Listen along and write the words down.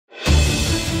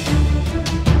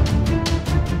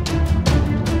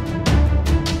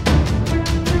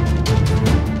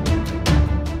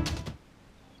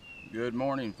Good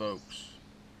morning, folks.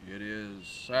 It is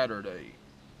Saturday,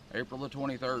 April the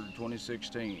 23rd,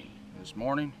 2016. This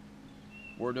morning,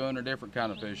 we're doing a different kind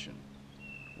of fishing.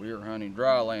 We are hunting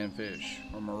dry land fish,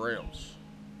 or morels.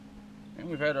 And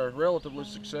we've had a relatively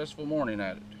successful morning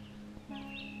at it.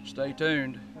 Stay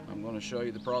tuned. I'm going to show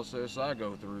you the process I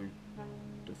go through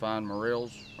to find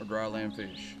morels or dry land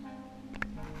fish.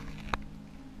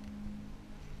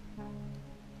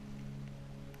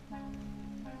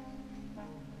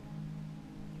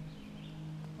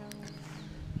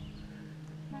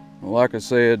 Well, like I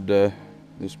said,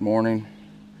 this morning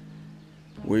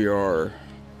we are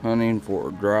hunting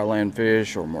for dry land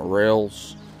fish or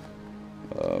morels.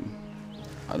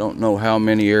 I don't know how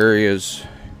many areas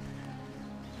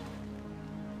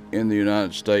in the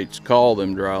United States call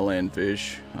them dry land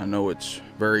fish. I know it's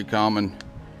very common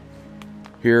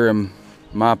here in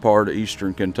my part of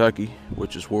eastern Kentucky,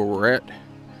 which is where we're at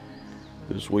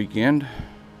this weekend.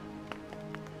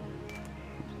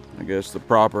 I guess the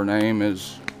proper name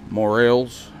is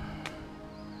Morels,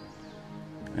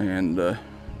 and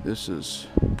this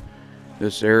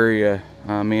area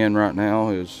I'm in right now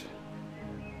is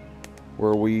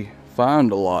where we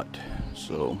find a lot.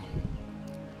 So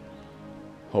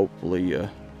hopefully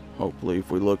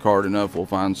if we look hard enough, we'll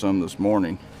find some this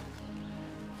morning.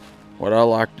 What I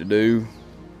like to do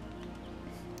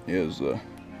is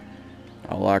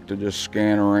I like to just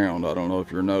scan around. I don't know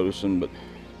if you're noticing, but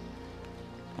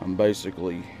I'm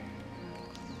basically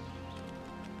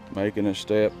making a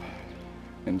step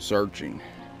and searching.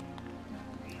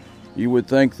 You would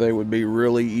think they would be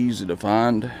really easy to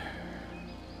find,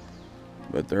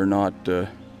 but they're not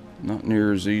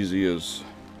near as easy as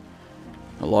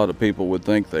a lot of people would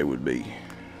think they would be.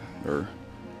 They're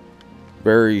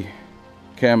very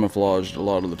camouflaged a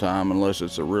lot of the time, unless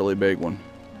it's a really big one.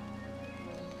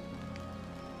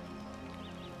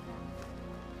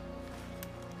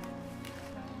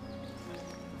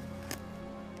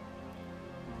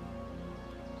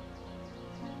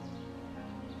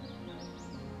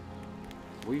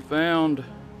 We found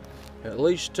at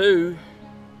least two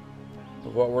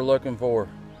of what we're looking for.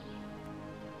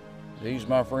 These,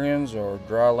 my friends, are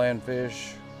dry land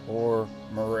fish or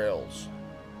morels.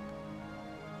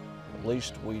 At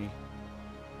least we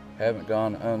haven't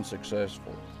gone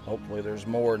unsuccessful. Hopefully there's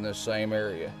more in this same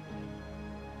area.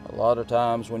 A lot of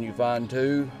times when you find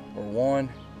two or one,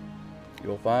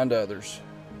 you'll find others.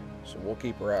 So we'll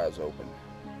keep our eyes open.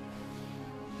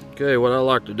 Okay, what I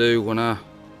like to do when I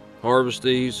harvest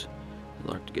these,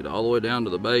 I like to get all the way down to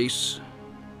the base,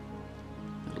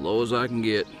 as low as I can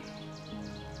get.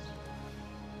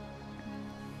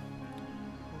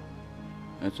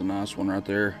 That's a nice one right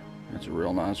there. That's a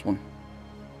real nice one.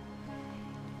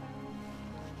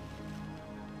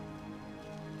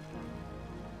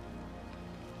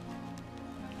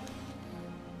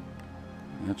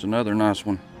 That's another nice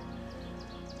one.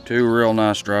 Two real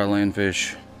nice dry land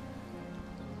fish,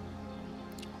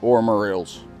 or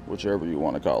morels, whichever you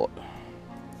want to call it.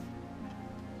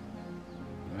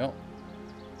 Well,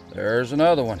 there's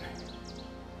another one.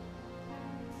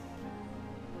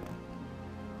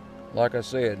 Like I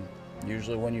said,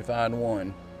 usually when you find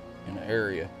one in an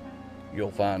area,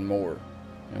 you'll find more.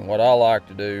 And what I like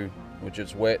to do, which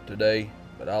it's wet today,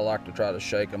 but I like to try to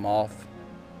shake them off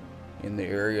in the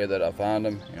area that I find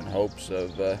them, in hopes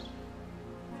of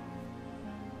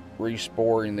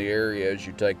resporing the area as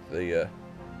you take the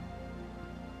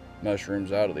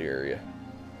mushrooms out of the area.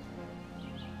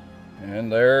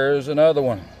 And there's another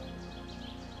one.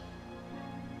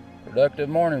 Productive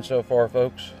morning so far,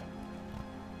 folks.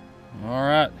 All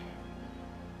right,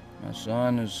 my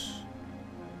son has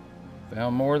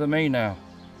found more than me now.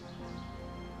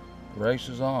 The race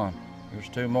is on. Here's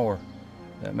two more.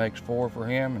 That makes 4 for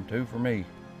him and 2 for me.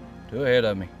 2 ahead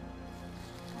of me.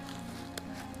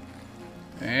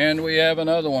 And we have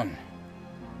another one.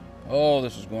 Oh,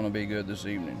 this is going to be good this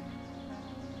evening.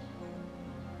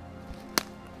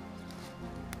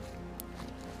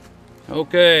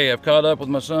 Okay, I've caught up with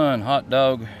my son. Hot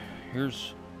dog.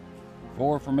 Here's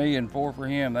 4 for me and 4 for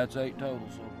him. That's 8 total.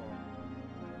 So